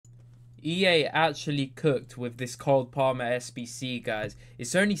EA actually cooked with this Cole Palmer SBC, guys.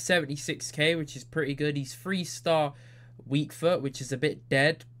 It's only 76k, which is pretty good. He's 3-star weak foot, which is a bit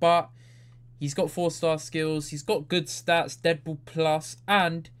dead, but he's got 4-star skills. He's got good stats, Deadpool plus,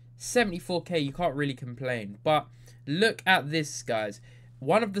 and 74k. You can't really complain. But look at this, guys.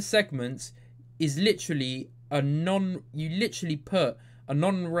 One of the segments is literally you literally put a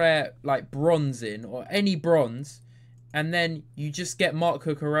non-rare like bronze in, or any bronze, and then you just get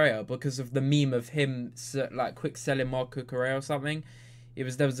Marco Correa because of the meme of him like quick selling Marco Correa or something.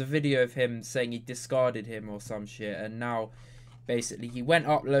 There was a video of him saying he discarded him or some shit, and now basically he went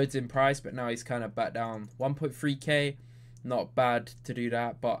up loads in price, but now he's kind of back down 1.3k. Not bad to do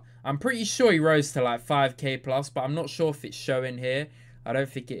that, but I'm pretty sure he rose to like 5k plus, but I'm not sure if it's showing here. I don't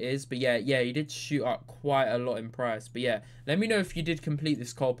think it is, but yeah, he did shoot up quite a lot in price. But yeah, let me know if you did complete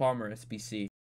this Cole Palmer SBC.